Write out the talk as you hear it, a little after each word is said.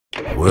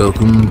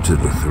Welcome to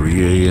the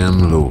 3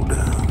 a.m.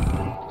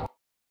 lowdown.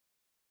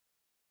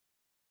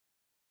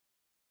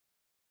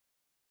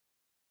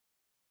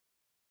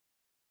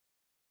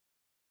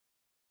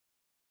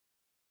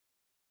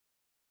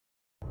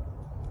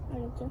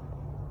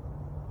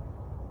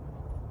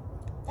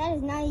 That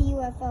is not a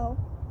UFO.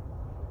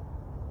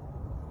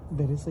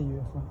 That is a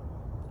UFO.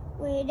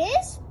 Wait, it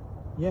is?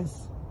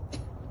 Yes.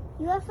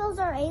 UFOs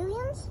are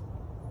aliens?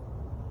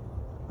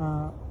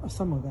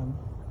 Some of them.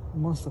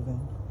 Most of them.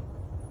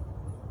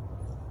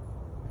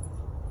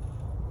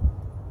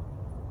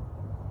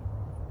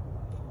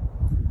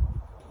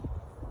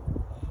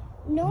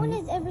 No one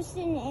has ever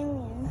seen an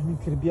alien. I mean,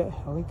 could it be a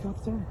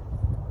helicopter?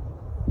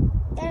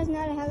 That is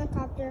not a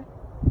helicopter.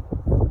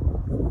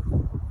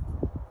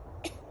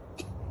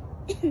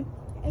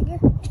 Edgar,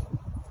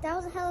 if that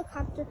was a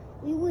helicopter,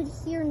 we would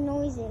hear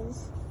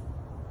noises.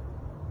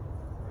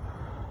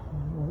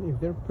 Well, if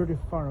they're pretty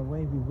far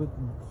away, we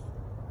wouldn't.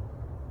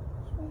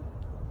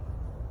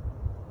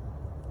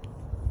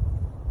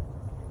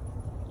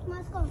 Come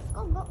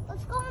on,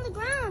 let's go on the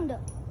ground.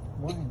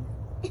 Why?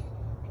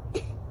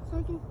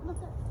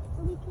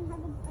 So we can have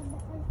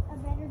a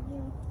better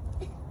view.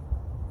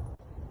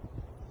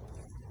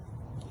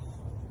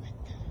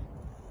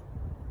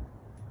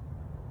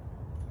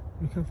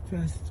 Look how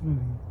fast it's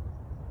moving.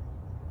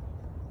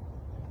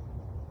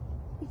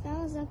 If I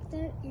was up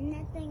there in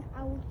that thing,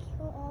 I would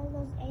kill all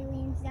those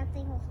aliens. That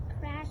thing will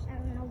crash. I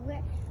don't know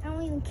where. I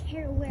don't even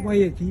care where.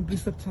 Wyatt, can you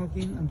please stop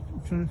talking? I'm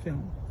trying to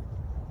film.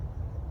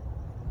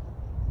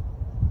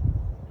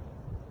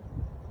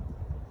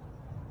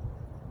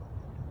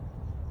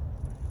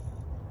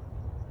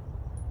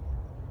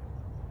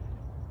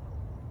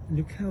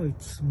 Look how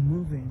it's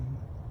moving.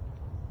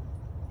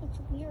 It's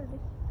weird.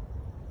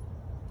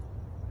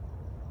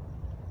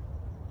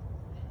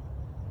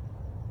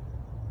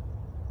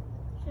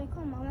 Should I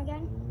call Mom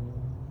again?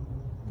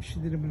 She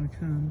didn't want to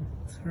come.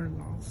 It's her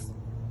loss.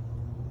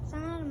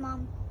 Sound out of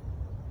Mom.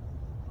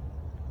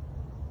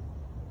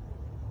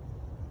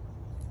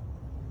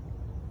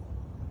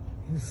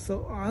 It's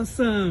so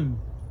awesome.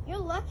 You're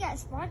lucky I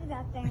spotted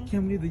that I thing.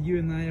 can't believe that you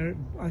and I are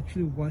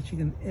actually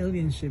watching an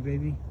alien ship,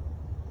 baby.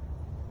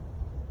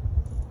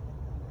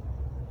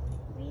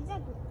 Wait, is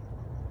that?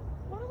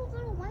 What are those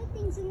little white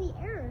things in the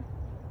air?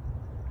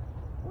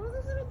 What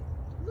are those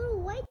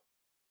little white?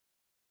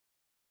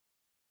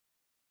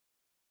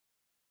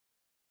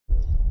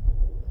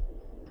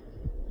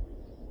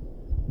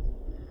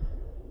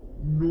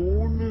 No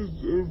one has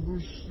ever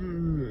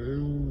seen an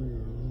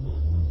alien.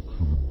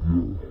 Could it be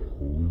a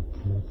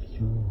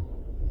helicopter?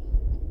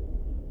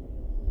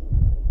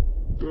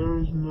 That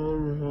is not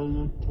a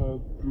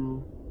helicopter.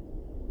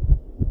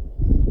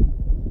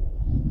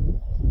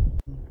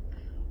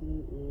 Kill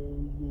all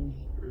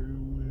those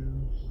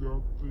aliens.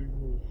 That thing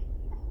will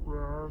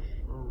crash.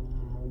 I don't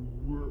know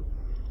where.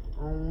 I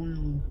don't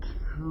even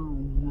care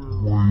where.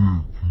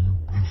 Wyatt, can you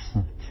please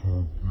stop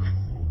talking?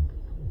 I'm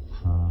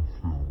trying to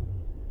film.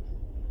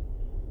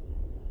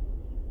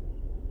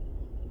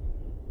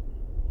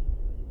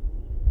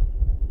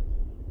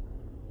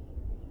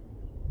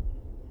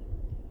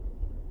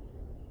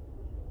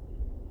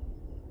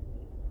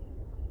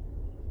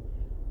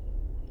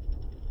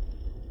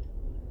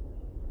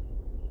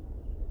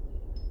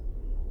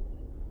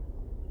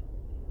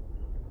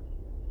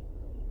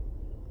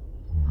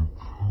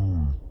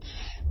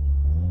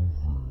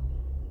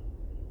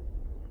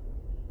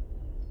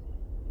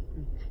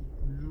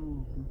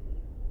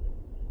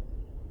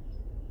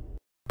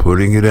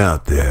 Putting it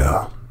out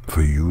there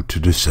for you to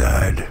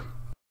decide.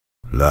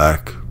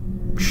 Like,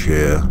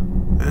 share,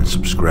 and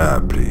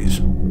subscribe,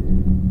 please.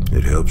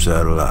 It helps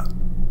out a lot.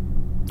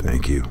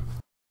 Thank you.